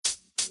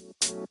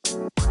On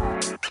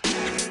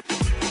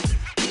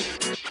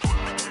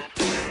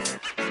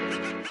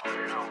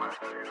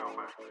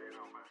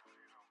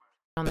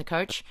the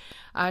coach.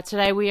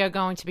 Today we are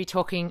going to be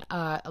talking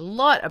a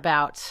lot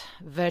about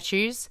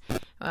virtues,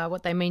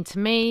 what they mean to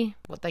me,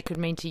 what they could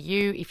mean to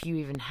you if you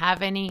even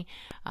have any.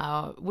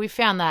 We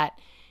found that,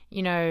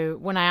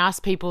 when I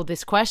ask people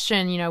this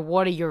question,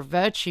 what are your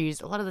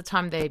virtues? A lot of the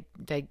time they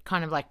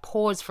kind of like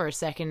pause for a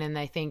second and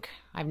they think,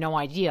 I have no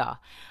idea.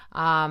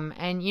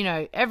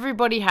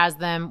 Everybody has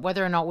them,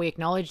 whether or not we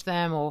acknowledge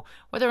them or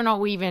whether or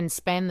not we even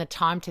spend the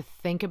time to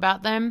think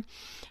about them.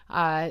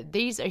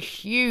 These are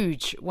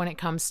huge when it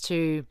comes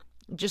to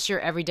just your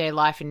everyday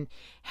life and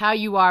how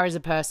you are as a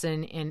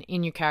person and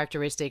in your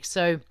characteristics.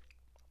 So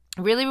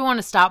really we want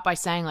to start by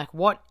saying like,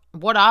 what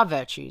are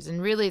virtues?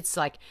 And really it's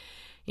like,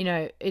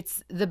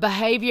 it's the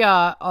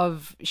behavior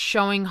of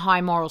showing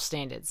high moral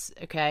standards.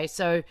 Okay.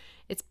 So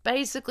it's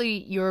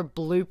basically your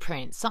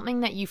blueprint, something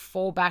that you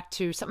fall back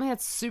to, something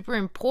that's super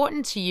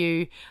important to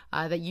you,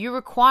 that you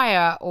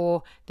require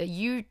or that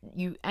you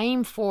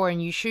aim for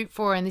and you shoot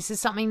for. And this is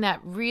something that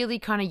really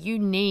kind of you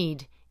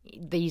need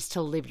these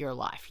to live your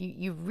life.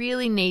 You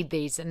really need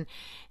these. And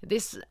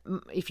this,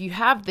 if you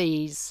have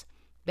these,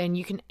 then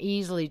you can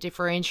easily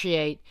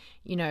differentiate,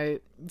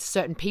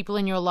 certain people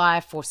in your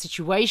life or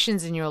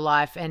situations in your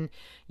life. And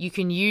you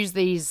can use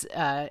these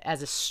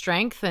as a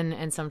strength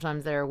and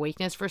sometimes they're a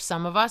weakness for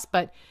some of us.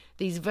 But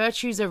these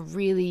virtues are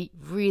really,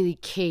 really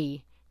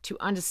key to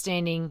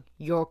understanding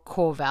your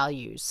core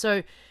values.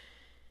 So,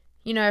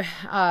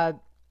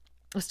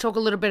 let's talk a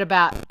little bit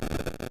about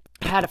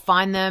how to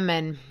find them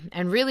and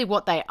really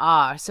what they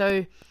are.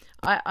 So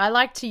I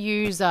like to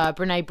use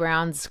Brene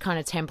Brown's kind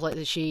of template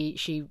that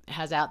she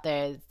has out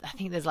there. I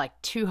think there's like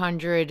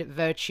 200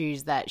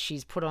 virtues that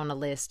she's put on a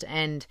list,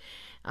 and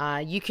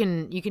you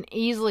can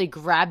easily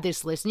grab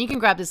this list, and you can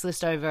grab this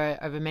list over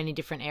many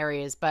different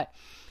areas. But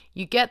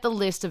you get the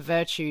list of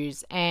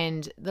virtues,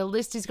 and the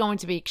list is going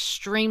to be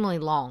extremely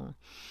long.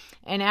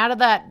 And out of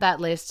that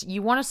list,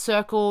 you want to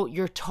circle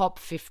your top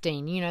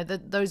 15,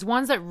 those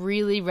ones that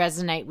really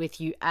resonate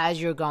with you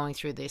as you're going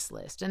through this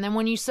list. And then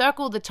when you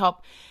circle the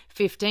top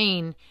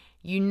 15,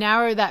 you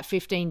narrow that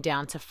 15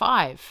 down to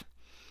 5.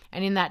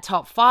 And in that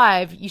top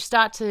 5, you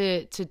start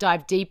to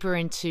dive deeper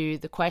into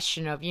the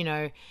question of,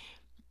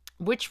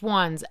 which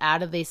ones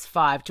out of these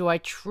 5 do I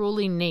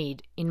truly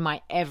need in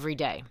my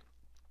everyday?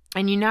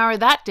 And you narrow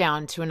that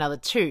down to another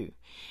 2.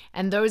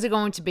 And those are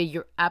going to be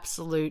your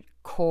absolute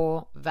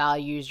core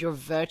values, your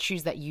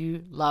virtues that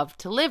you love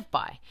to live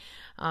by.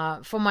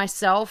 For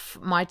myself,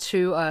 my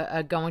 2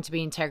 are going to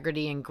be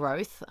integrity and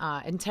growth.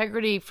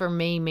 Integrity for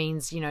me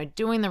means,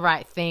 doing the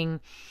right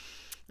thing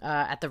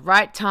at the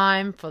right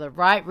time, for the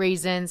right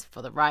reasons,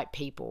 for the right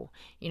people.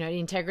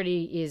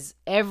 Integrity is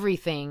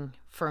everything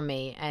for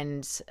me,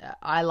 and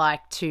I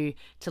like to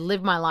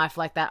live my life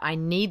like that. I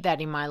need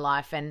that in my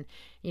life, and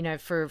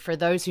for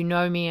those who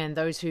know me and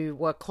those who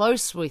work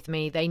close with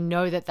me, they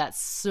know that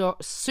that's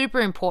super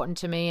important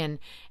to me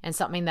and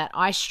something that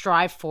I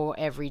strive for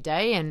every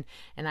day, and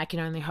I can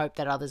only hope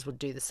that others would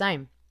do the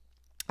same.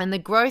 And the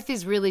growth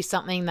is really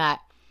something that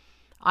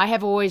I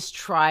have always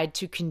tried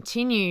to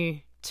continue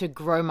to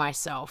grow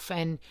myself.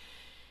 And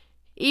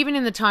even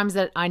in the times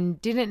that I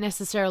didn't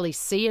necessarily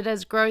see it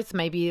as growth,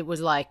 maybe it was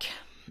like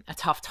a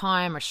tough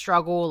time or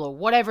struggle or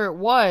whatever it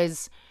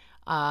was,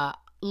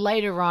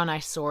 later on I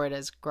saw it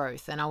as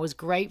growth, and I was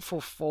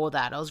grateful for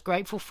that. I was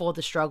grateful for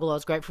the struggle. I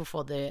was grateful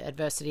for the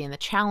adversity and the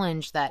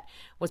challenge that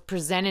was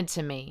presented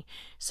to me.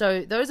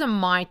 So those are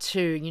my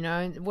 2.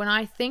 When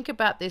I think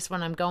about this,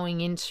 when I'm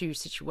going into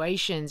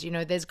situations,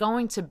 there's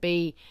going to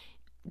be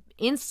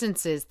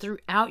instances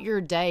throughout your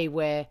day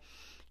where,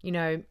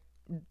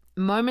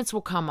 moments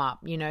will come up,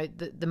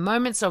 the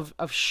moments of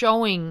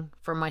showing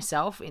for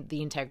myself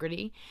the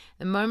integrity,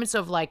 the moments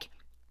of like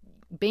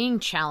being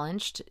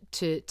challenged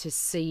to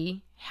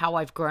see how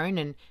I've grown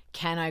and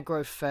can I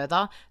grow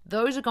further.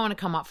 Those are going to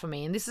come up for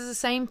me. And this is the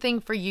same thing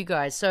for you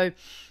guys. So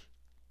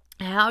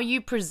how you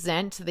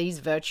present these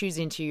virtues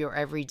into your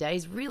everyday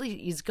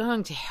is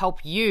going to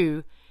help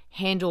you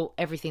handle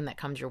everything that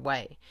comes your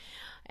way.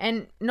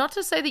 And not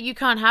to say that you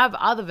can't have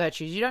other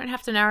virtues. You don't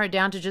have to narrow it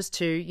down to just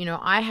 2.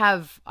 I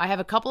have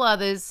a couple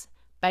others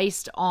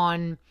based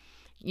on,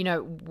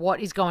 what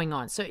is going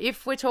on. So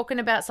if we're talking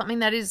about something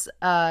that is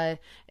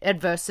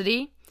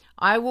adversity,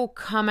 I will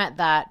come at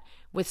that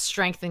with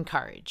strength and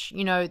courage.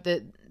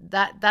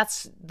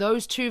 That's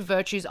those 2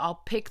 virtues.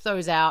 I'll pick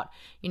those out.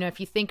 If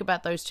you think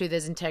about those 2,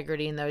 there's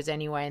integrity in those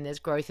anyway, and there's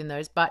growth in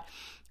those. But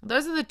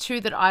those are the 2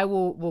 that I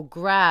will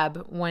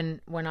grab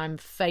when I'm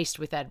faced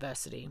with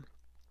adversity.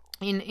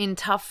 In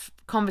tough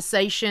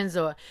conversations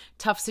or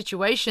tough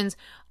situations,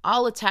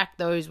 I'll attack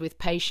those with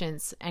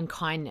patience and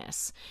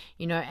kindness,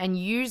 and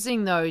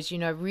using those,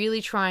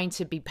 really trying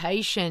to be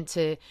patient,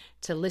 to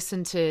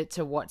listen to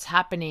what's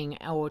happening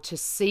or to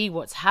see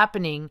what's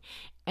happening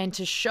and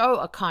to show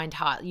a kind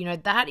heart.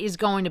 That is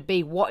going to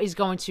be what is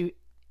going to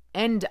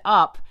end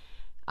up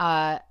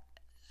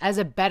as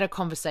a better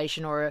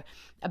conversation or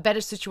a better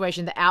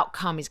situation. The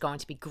outcome is going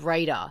to be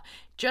greater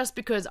just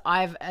because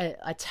I've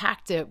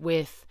attacked it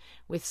with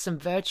some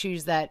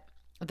virtues that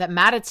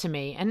matter to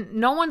me. And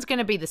no one's going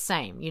to be the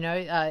same,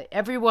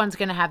 everyone's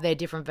going to have their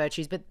different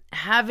virtues, but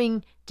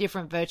having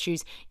different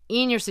virtues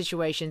in your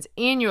situations,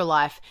 in your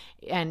life,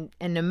 and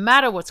no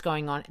matter what's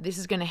going on, this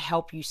is going to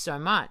help you so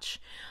much.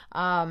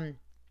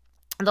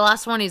 The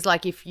last one is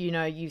like, if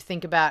you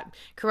think about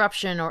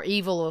corruption or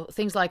evil or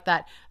things like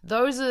that,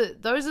 those are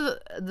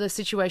the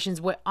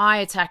situations where I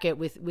attack it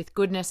with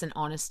goodness and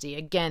honesty.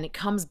 Again, it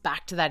comes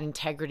back to that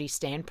integrity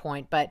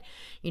standpoint, but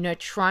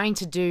trying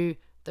to do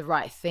the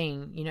right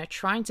thing,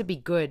 trying to be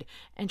good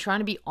and trying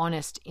to be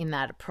honest in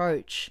that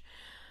approach.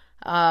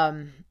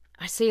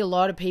 I see a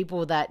lot of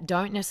people that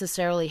don't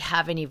necessarily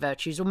have any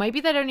virtues, or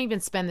maybe they don't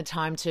even spend the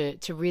time to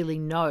really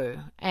know.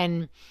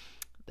 And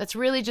that's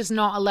really just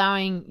not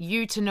allowing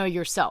you to know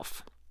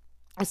yourself.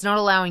 It's not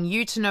allowing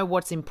you to know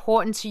what's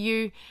important to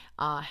you,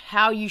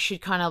 how you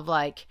should kind of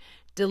like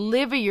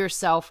deliver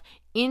yourself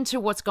into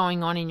what's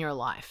going on in your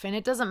life. And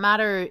it doesn't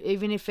matter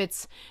even if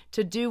it's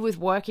to do with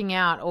working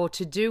out or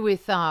to do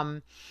with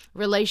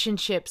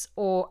relationships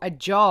or a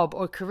job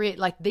or career.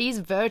 Like, these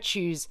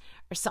virtues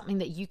are something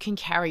that you can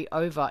carry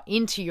over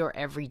into your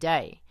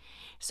everyday.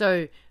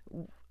 So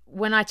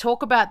when I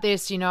talk about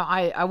this,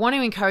 I want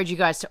to encourage you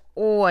guys to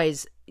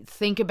always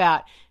think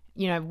about,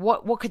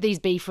 what could these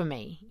be for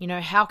me?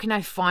 How can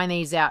I find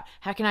these out?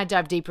 How can I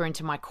dive deeper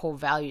into my core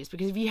values?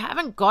 Because if you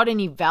haven't got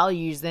any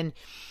values, then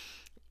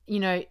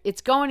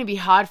it's going to be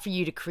hard for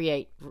you to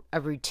create a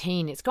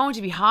routine. It's going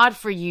to be hard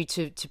for you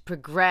to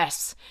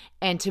progress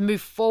and to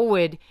move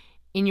forward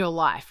in your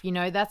life.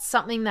 That's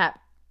something that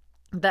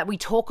we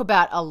talk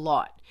about a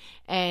lot.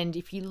 And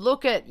if you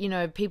look at,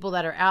 people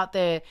that are out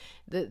there,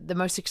 the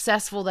most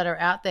successful that are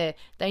out there,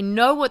 they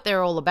know what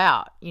they're all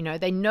about.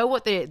 They know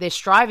what they're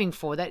striving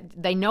for.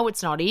 That they know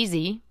it's not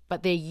easy,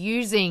 but they're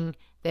using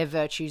their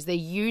virtues. They're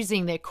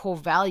using their core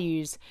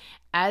values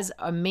as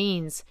a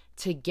means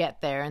to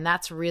get there. And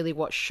that's really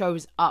what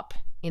shows up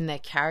in their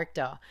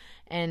character.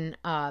 And,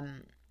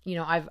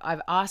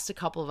 I've asked a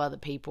couple of other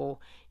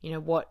people,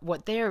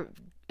 what their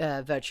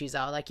virtues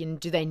are like, and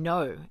do they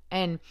know?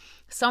 And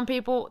some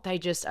people, they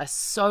just are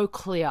so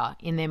clear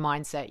in their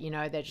mindset.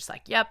 They're just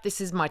like, yep,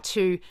 this is my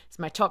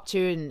top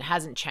two, and it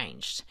hasn't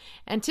changed.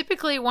 And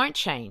typically it won't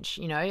change.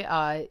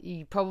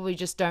 You probably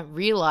just don't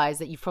realize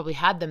that you've probably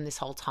had them this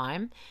whole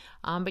time.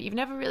 But you've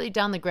never really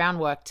done the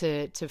groundwork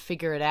to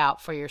figure it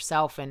out for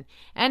yourself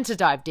and to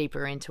dive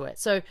deeper into it.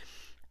 So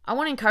I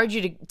want to encourage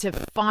you to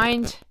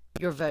find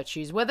your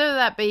virtues, whether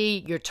that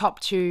be your top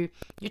 2,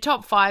 your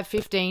top 5,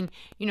 15,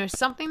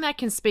 something that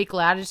can speak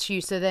louder to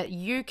you so that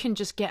you can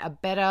just get a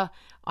better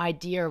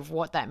idea of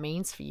what that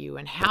means for you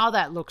and how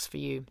that looks for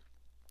you.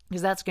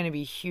 Because that's going to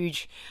be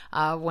huge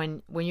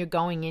when you're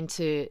going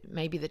into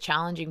maybe the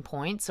challenging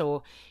points,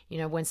 or,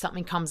 when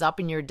something comes up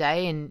in your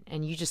day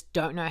and you just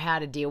don't know how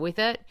to deal with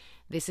it.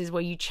 This is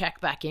where you check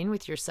back in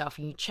with yourself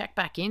and you check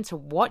back into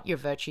what your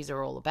virtues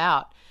are all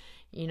about.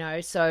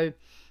 So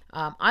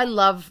I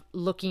love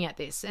looking at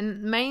this.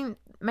 And main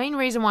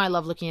reason why I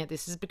love looking at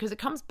this is because it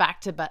comes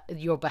back to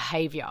your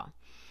behavior.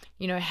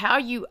 How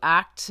you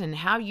act and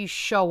how you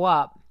show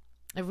up,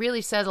 it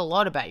really says a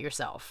lot about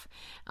yourself.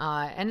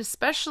 And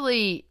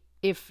especially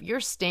if your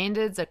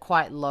standards are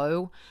quite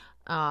low,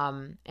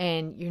 and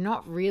you're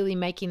not really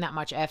making that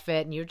much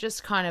effort and you're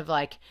just kind of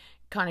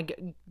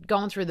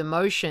going through the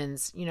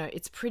motions,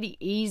 it's pretty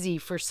easy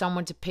for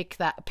someone to pick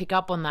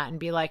up on that and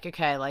be like,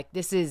 okay, like,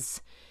 this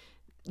is,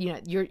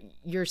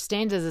 your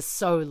standards are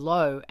so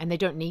low, and they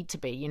don't need to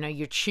be.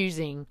 You're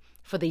choosing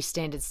for these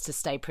standards to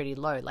stay pretty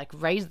low. Like,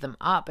 raise them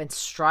up and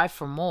strive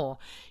for more.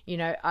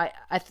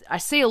 I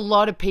see a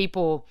lot of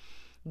people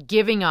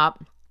giving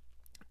up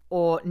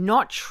or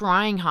not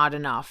trying hard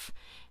enough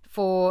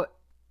for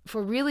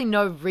really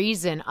no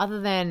reason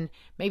other than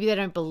maybe they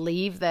don't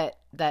believe that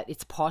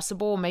it's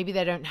possible. Maybe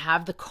they don't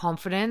have the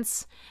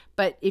confidence.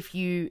 But if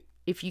you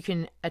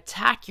can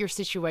attack your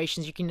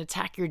situations, you can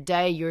attack your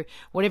day,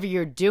 whatever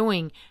you're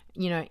doing,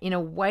 in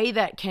a way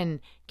that can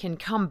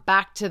come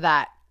back to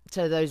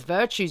those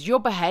virtues,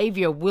 your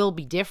behavior will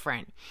be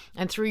different.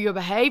 And through your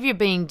behavior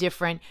being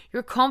different,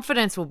 your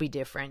confidence will be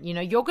different.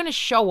 You're going to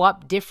show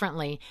up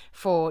differently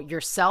for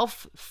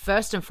yourself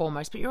first and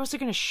foremost, but you're also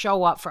going to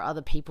show up for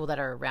other people that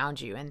are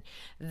around you. And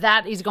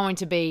that is going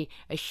to be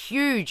a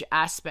huge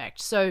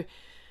aspect. So,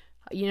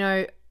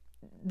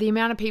 the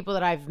amount of people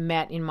that I've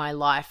met in my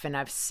life and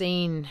I've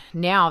seen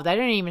now, they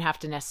don't even have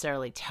to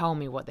necessarily tell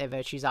me what their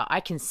virtues are.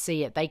 I can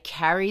see it. They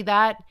carry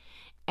that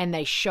and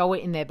they show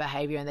it in their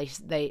behavior, and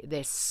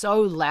they're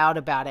so loud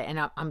about it. And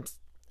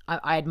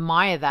I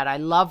admire that. I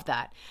love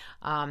that.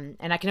 And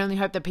I can only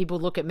hope that people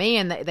look at me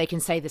and they can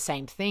say the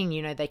same thing.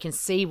 They can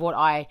see what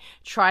I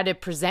try to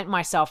present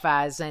myself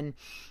as and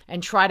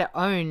try to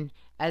own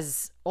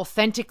as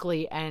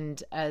authentically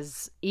and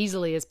as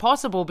easily as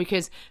possible.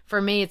 Because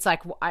for me, it's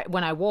like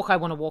when I walk, I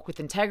want to walk with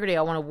integrity.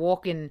 I want to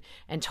walk in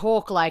and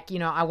talk like,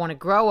 I want to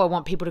grow. I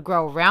want people to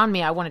grow around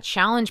me. I want to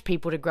challenge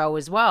people to grow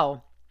as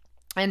well.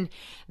 And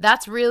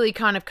that's really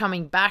kind of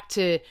coming back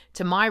to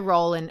my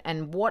role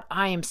and what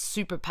I am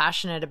super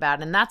passionate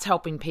about. And that's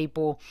helping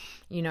people,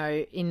 you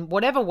know, in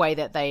whatever way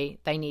that they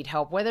need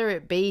help, whether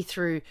it be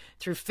through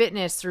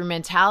fitness, through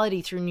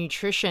mentality, through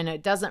nutrition.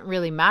 It doesn't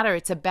really matter.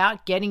 It's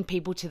about getting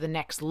people to the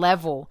next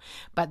level,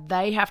 but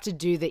they have to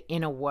do the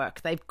inner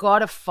work. They've got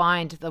to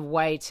find the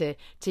way to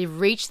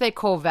reach their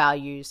core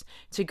values,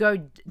 to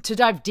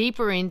dive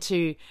deeper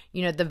into,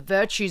 you know, the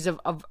virtues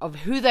of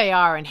who they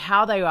are and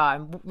how they are,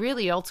 and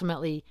really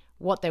ultimately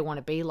what they want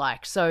to be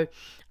like. So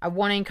I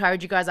want to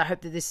encourage you guys. I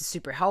hope that this is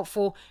super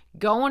helpful.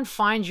 Go and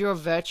find your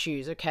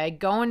virtues, okay?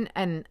 Go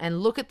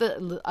and look at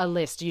a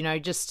list, you know,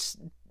 just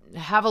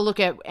have a look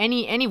at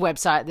any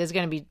website. There's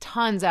going to be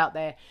tons out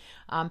there.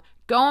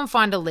 Go and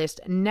find a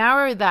list,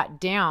 narrow that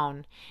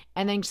down,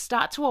 and then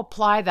start to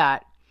apply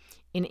that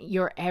in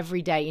your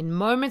everyday, in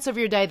moments of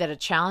your day that are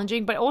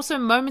challenging, but also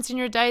moments in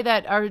your day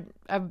that are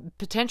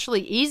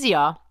potentially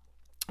easier,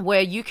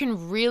 where you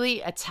can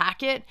really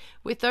attack it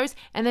with those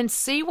and then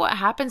see what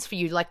happens for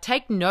you. Like,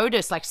 take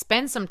notice, like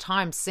spend some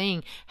time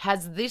seeing,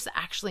 has this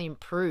actually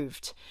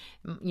improved,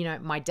 you know,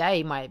 my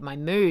day, my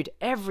mood,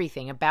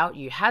 everything about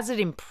you? Has it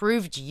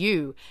improved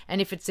you?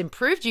 And if it's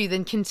improved you,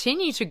 then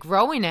continue to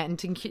grow in it and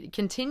to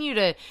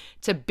continue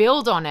to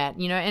build on it,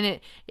 you know. And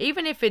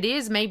even if it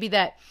is maybe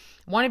that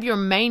one of your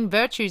main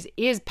virtues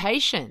is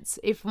patience.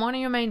 If one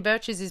of your main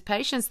virtues is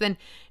patience, then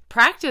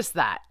practice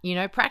that, you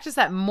know, practice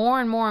that more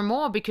and more and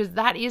more, because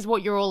that is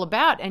what you're all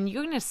about. And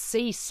you're going to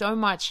see so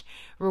much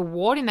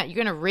reward in that.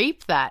 You're going to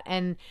reap that,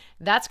 and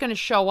that's going to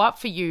show up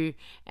for you.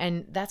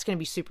 And that's going to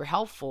be super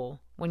helpful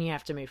when you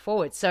have to move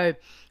forward. So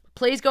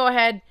please go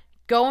ahead,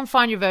 go and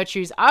find your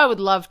virtues. I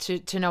would love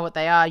to know what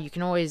they are. You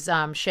can always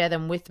share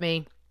them with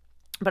me.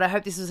 But I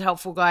hope this was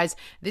helpful, guys.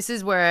 This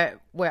is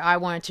where I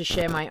wanted to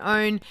share my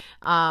own,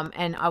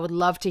 and I would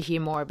love to hear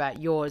more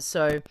about yours.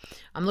 So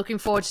I'm looking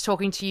forward to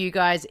talking to you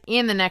guys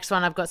in the next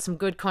one. I've got some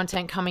good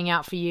content coming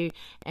out for you,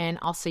 and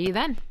I'll see you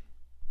then.